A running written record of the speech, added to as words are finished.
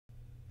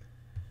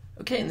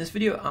Okay, in this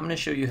video, I'm going to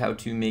show you how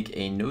to make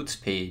a notes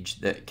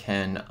page that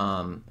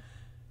can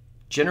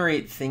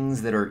generate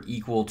things that are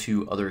equal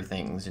to other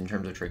things in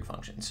terms of trig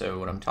functions. So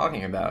what I'm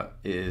talking about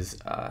is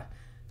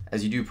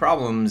as you do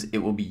problems, it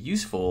will be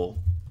useful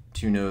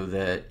to know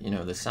that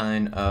the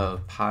sine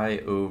of pi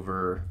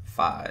over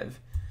 5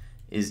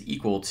 is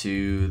equal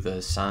to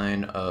the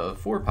sine of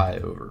 4 pi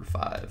over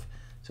 5.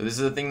 So this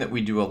is a thing that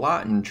we do a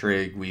lot in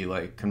trig. We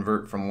like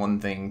convert from one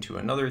thing to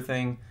another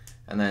thing.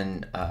 And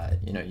then,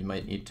 you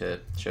might need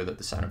to show that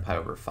the sine of pi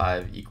over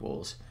 5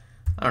 equals,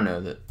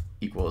 that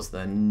equals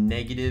the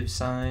negative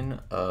sine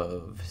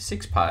of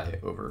 6 pi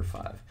over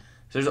 5.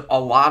 So there's a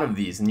lot of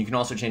these, and you can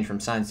also change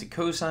from sines to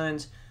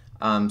cosines.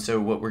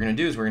 So what we're going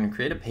to do is we're going to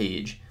create a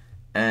page,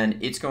 and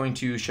it's going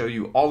to show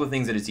you all the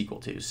things that it's equal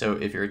to. So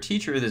if you're a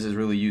teacher, this is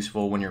really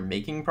useful when you're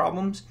making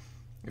problems.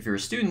 If you're a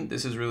student,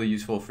 this is really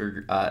useful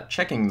for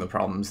checking the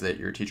problems that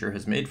your teacher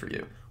has made for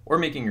you, or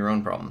making your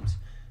own problems.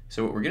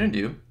 So what we're going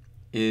to do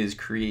is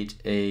create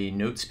a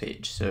notes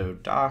page. So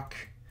doc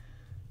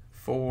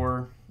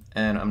for,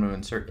 and I'm going to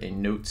insert a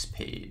notes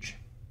page.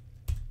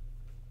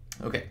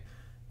 Okay,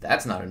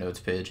 that's not a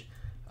notes page.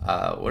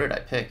 What did I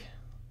pick?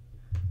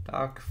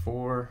 Doc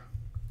for,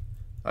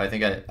 I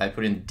think I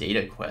put in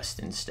data quest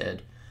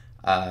instead.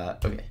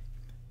 Okay,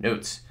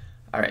 notes.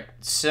 All right,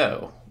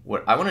 so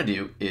what I want to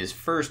do is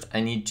first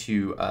I need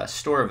to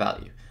store a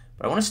value,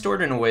 but I want to store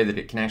it in a way that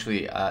it can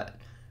actually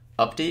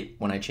update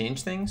when I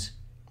change things.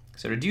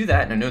 So to do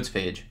that in a notes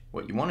page,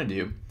 what you want to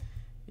do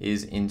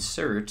is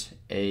insert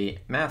a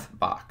math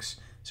box.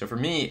 So for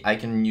me, I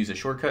can use a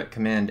shortcut,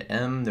 Command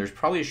M. There's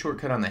probably a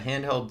shortcut on the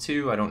handheld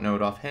too. I don't know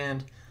it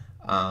offhand.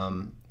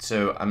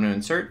 So I'm going to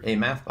insert a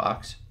math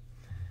box.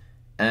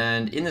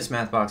 And in this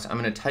math box, I'm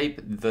going to type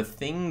the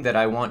thing that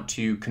I want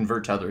to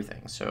convert to other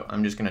things. So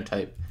I'm just going to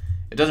type,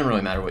 it doesn't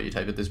really matter what you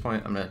type at this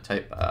point. I'm going to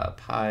type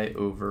pi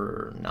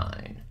over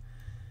 9.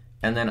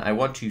 And then I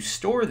want to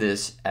store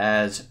this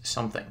as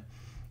something.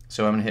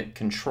 So I'm going to hit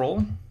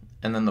Control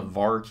and then the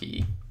var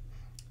key.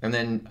 And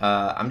then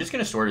I'm just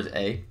going to store it as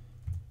A.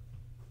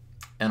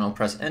 And I'll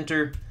press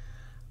Enter.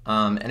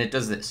 And it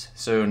does this.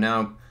 So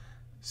now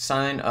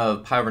sine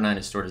of pi over 9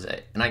 is stored as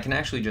A. And I can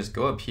actually just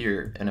go up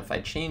here, and if I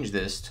change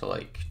this to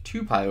like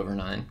 2 pi over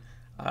 9,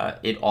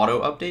 it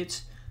auto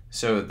updates.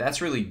 So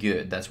that's really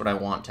good. That's what I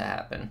want to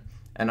happen.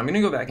 And I'm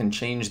going to go back and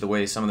change the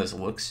way some of this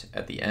looks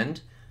at the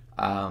end.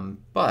 But I'm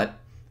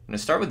going to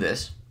start with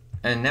this.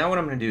 And now what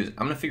I'm going to do is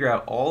I'm going to figure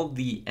out all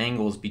the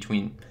angles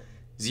between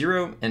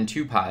 0 and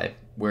 2 pi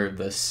where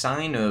the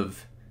sine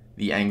of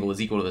the angle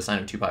is equal to the sine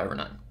of 2 pi over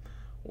 9.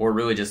 Or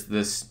really just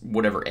this,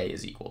 whatever A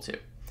is equal to.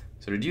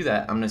 So to do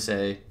that, I'm going to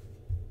say,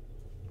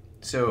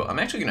 so I'm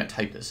actually going to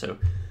type this. So,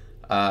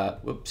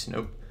 whoops,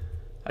 nope.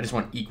 I just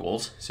want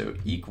equals. So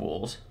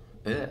equals,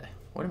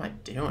 what am I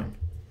doing?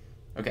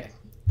 Okay,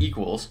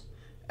 equals,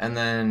 and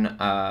then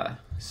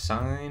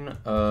sine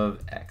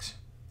of x.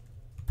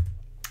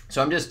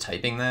 So I'm just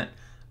typing that.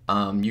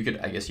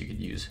 I guess you could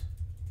use,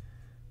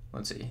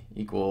 let's see,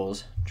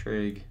 equals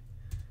trig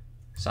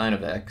sine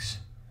of x.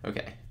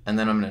 Okay, and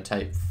then I'm going to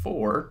type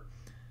 4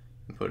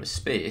 and put a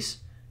space.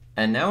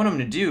 And now what I'm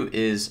going to do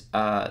is,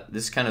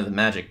 this is kind of the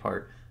magic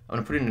part. I'm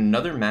going to put in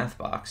another math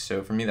box.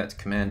 So for me, that's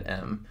Command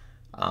M.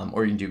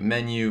 Or you can do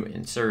menu,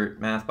 insert,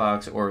 math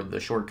box, or the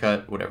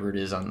shortcut, whatever it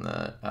is on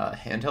the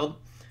handheld.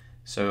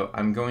 So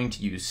I'm going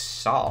to use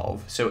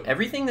solve. So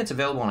everything that's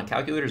available on a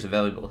calculator is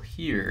available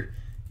here.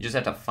 You just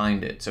have to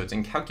find it. So it's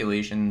in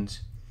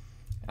calculations,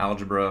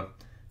 algebra,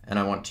 and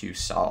I want to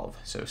solve.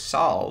 So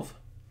solve,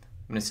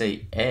 I'm going to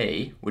say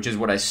A, which is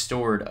what I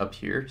stored up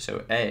here.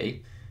 So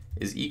A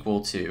is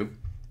equal to,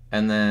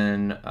 and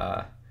then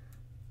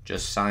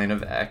just sine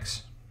of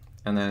x,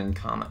 and then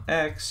comma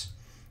x.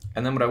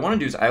 And then what I want to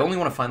do is I only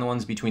want to find the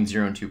ones between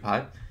 0 and 2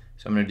 pi.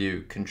 So I'm going to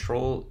do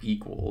control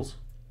equals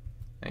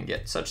and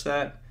get such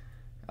that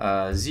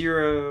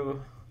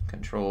 0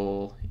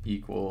 control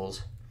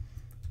equals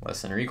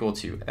less than or equal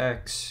to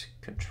x,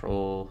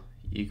 control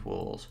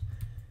equals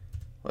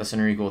less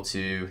than or equal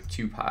to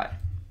 2 pi.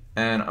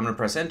 And I'm going to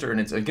press enter, and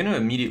it's going to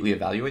immediately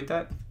evaluate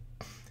that.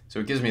 So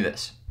it gives me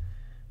this,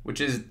 which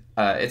is,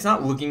 it's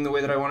not looking the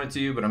way that I want it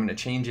to, but I'm going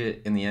to change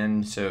it in the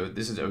end. So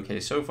this is okay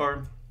so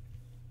far.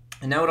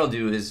 And now what I'll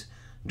do is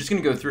I'm just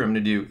going to go through. I'm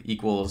going to do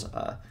equals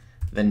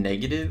the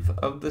negative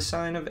of the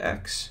sine of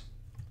x,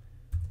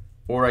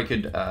 or I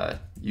could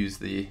use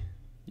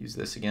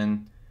this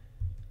again.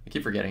 I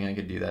keep forgetting I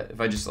could do that.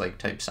 If I just like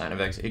type sine of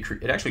x,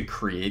 it actually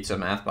creates a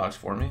math box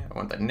for me. I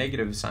want the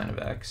negative sine of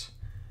x.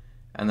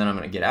 And then I'm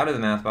going to get out of the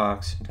math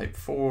box and type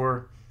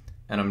 4.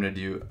 And I'm going to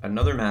do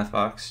another math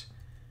box.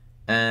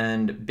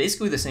 And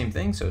basically the same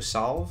thing. So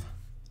solve.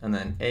 And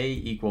then A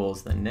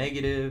equals the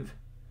negative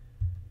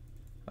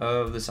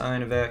of the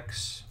sine of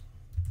x,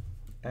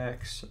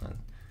 and then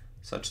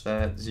such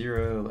that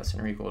 0 less than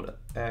or equal to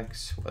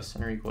x less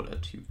than or equal to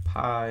 2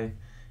 pi.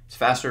 It's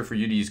faster for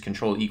you to use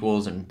control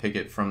equals and pick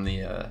it from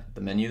the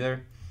menu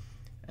there.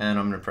 And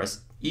I'm going to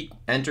press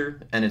enter,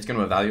 and it's going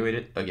to evaluate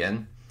it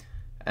again.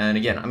 And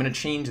again, I'm going to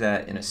change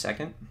that in a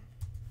second.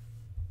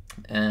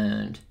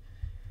 And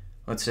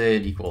let's say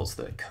it equals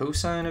the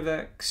cosine of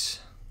x.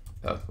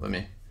 Oh,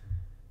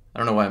 I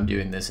don't know why I'm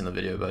doing this in the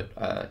video, but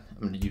I'm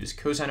going to use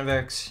cosine of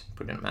x,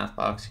 put it in a math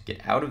box,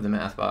 get out of the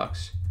math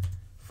box,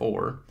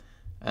 4,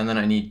 and then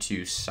I need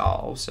to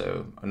solve.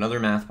 So another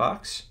math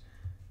box,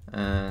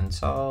 and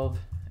solve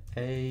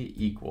a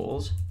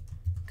equals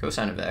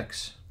cosine of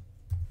x,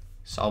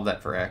 solve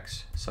that for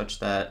x, such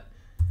that,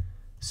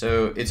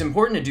 so it's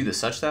important to do the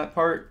such that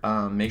part.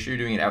 Make sure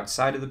you're doing it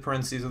outside of the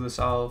parentheses of the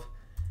solve,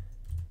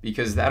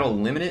 because that'll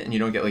limit it and you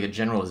don't get like a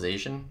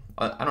generalization.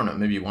 I don't know,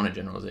 maybe you want a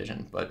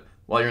generalization, but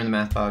while you're in the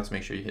math box,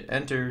 make sure you hit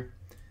enter,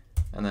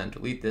 and then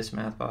delete this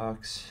math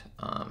box,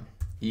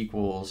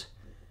 equals,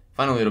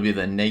 finally it'll be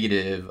the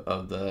negative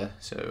of the,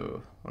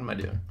 so what am I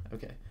doing?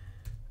 Okay,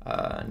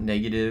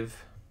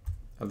 negative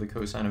of the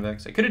cosine of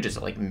x. I could have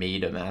just like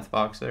made a math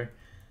box there.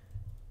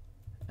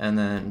 And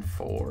then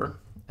 4,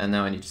 and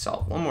now I need to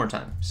solve one more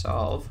time.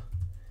 Solve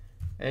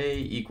a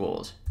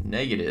equals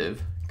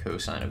negative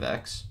cosine of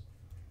x,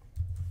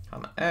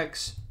 comma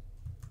x,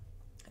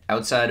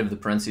 outside of the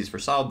parentheses for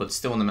solve, but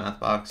still in the math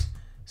box,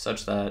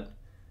 such that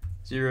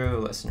 0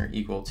 less than or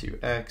equal to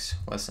x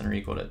less than or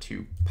equal to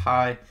 2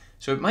 pi.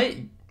 So it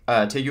might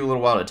take you a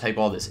little while to type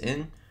all this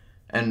in,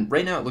 and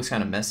right now it looks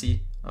kind of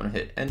messy. I'm gonna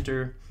hit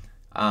enter.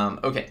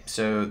 Okay,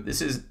 so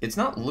it's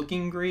not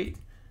looking great,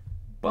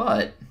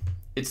 but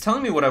it's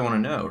telling me what I want to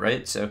know,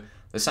 right? So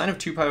the sine of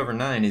 2 pi over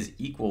 9 is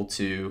equal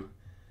to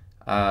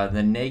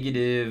the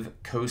negative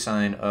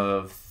cosine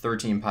of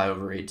 13 pi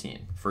over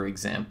 18, for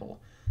example.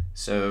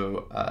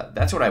 So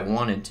that's what I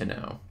wanted to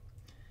know.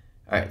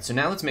 All right, so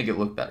now let's make it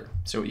look better.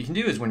 So what you can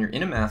do is when you're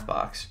in a math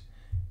box,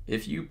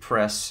 if you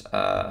press,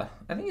 I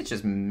think it's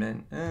just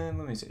let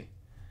me see.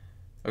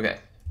 Okay,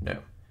 no.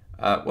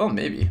 Well,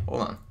 maybe,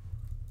 hold on.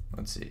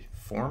 Let's see,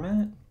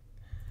 format?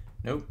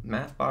 Nope,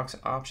 math box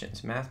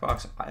options, math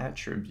box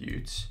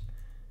attributes.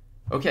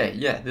 Okay,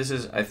 yeah, this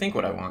is, I think,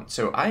 what I want.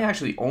 So I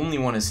actually only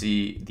want to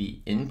see the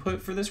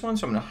input for this one,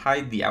 so I'm going to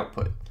hide the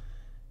output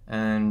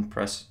and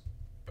press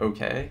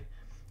OK.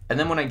 And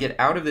then when I get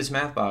out of this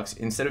math box,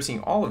 instead of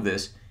seeing all of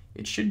this,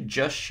 it should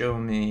just show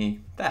me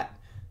that.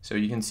 So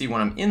you can see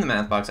when I'm in the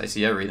math box, I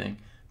see everything.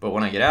 But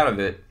when I get out of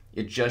it,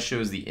 it just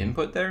shows the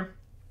input there.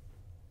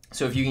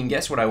 So if you can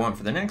guess what I want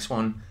for the next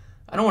one,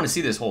 I don't want to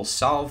see this whole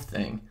solve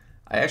thing.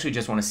 I actually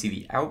just want to see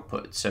the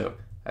output. So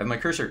I have my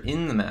cursor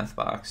in the math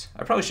box.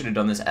 I probably should have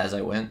done this as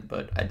I went,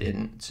 but I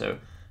didn't. So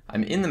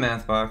I'm in the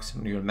math box.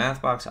 I'm going to go to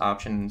math box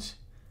options,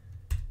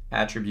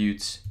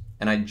 attributes,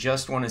 and I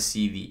just want to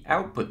see the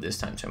output this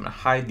time. So I'm going to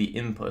hide the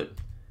input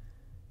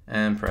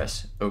and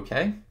press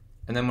OK.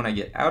 And then when I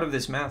get out of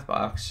this math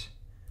box,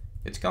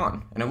 it's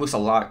gone. And it looks a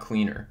lot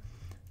cleaner.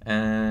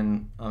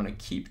 And I'm going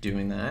to keep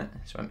doing that.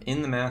 So I'm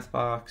in the math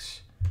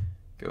box,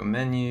 go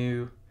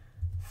menu,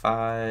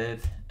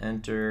 5,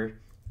 enter.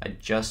 I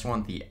just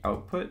want the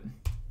output.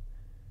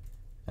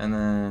 And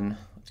then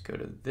let's go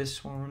to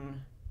this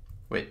one.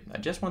 Wait, I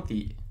just want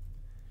the,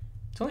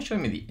 it's only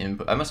showing me the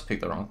input. I must have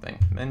picked the wrong thing.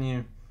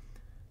 Menu,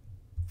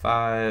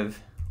 5,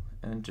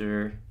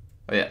 enter.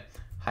 Oh yeah,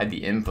 hide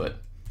the input.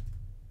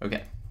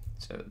 Okay,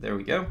 so there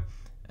we go.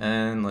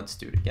 And let's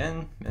do it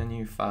again.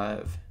 Menu,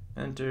 5,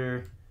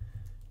 enter.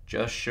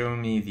 Just show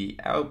me the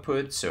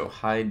output, so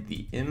hide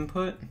the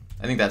input.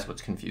 I think that's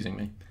what's confusing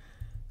me.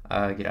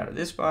 Get out of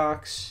this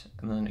box,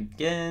 and then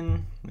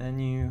again,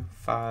 menu,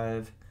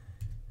 5,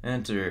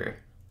 enter,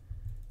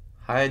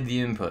 hide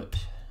the input.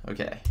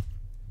 Okay,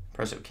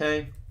 press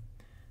OK.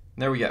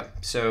 There we go.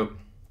 So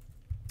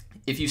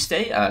if you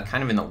stay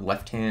kind of in the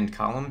left-hand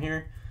column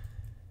here,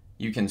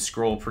 you can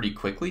scroll pretty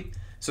quickly.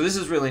 So this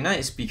is really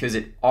nice because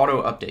it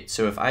auto-updates.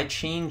 So if I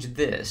change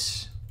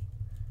this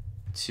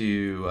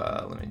to,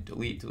 let me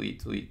delete.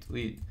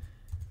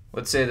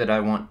 Let's say that I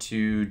want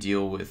to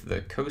deal with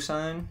the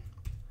cosine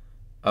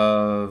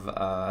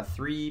of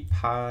 3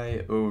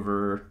 pi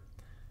over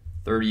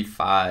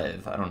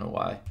 35. I don't know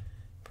why.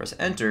 Press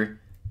enter.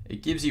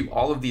 It gives you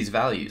all of these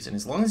values, and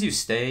as long as you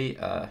stay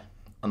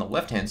on the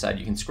left-hand side,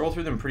 you can scroll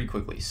through them pretty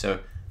quickly. So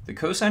the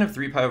cosine of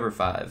 3 pi over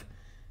 5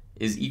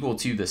 is equal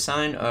to the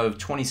sine of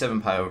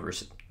 27 pi over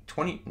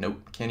 20.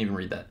 Nope, can't even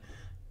read that.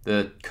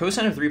 The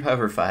cosine of 3 pi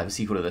over 5 is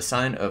equal to the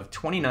sine of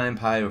 29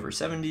 pi over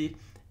 70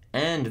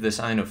 and the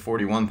sine of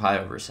 41 pi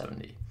over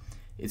 70.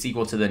 It's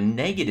equal to the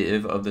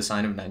negative of the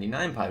sine of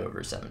 99 pi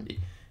over 70,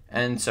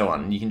 and so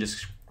on. And you can just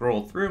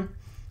scroll through.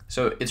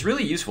 So it's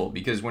really useful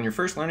because when you're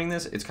first learning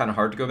this, it's kind of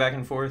hard to go back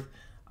and forth.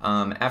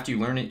 After you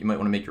learn it, you might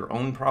want to make your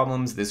own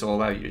problems. This will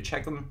allow you to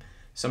check them.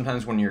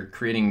 Sometimes when you're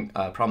creating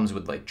problems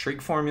with like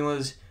trig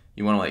formulas,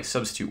 you want to like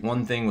substitute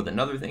one thing with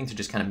another thing to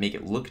just kind of make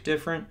it look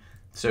different.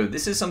 So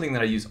this is something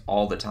that I use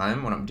all the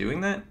time when I'm doing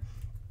that.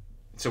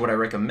 So what I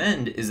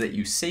recommend is that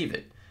you save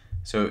it.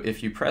 So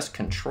if you press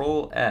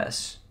Control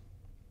S,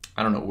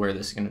 I don't know where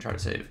this is going to try to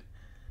save.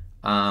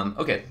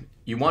 Okay,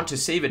 you want to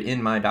save it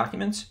in My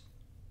Documents.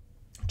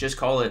 Just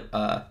call it,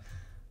 I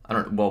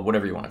don't know, well,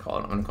 whatever you want to call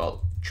it. I'm going to call it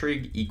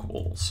trig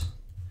equals.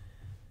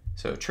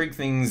 So trig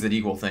things that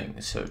equal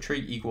things. So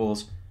trig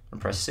equals, and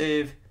press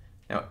save.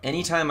 Now,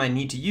 anytime I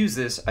need to use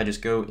this, I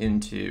just go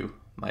into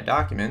my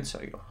documents. So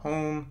I go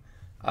home.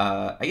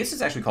 I guess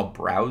it's actually called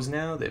Browse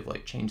now. They've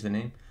like changed the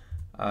name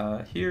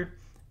here,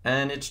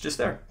 and it's just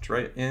there. It's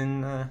right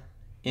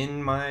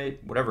in my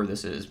whatever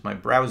this is. My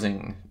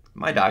browsing,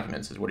 my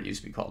documents is what it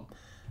used to be called.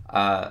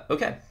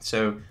 Okay,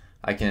 so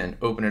I can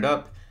open it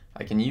up.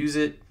 I can use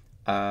it,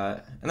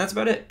 and that's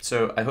about it.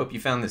 So I hope you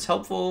found this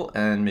helpful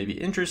and maybe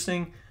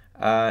interesting,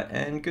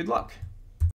 and good luck.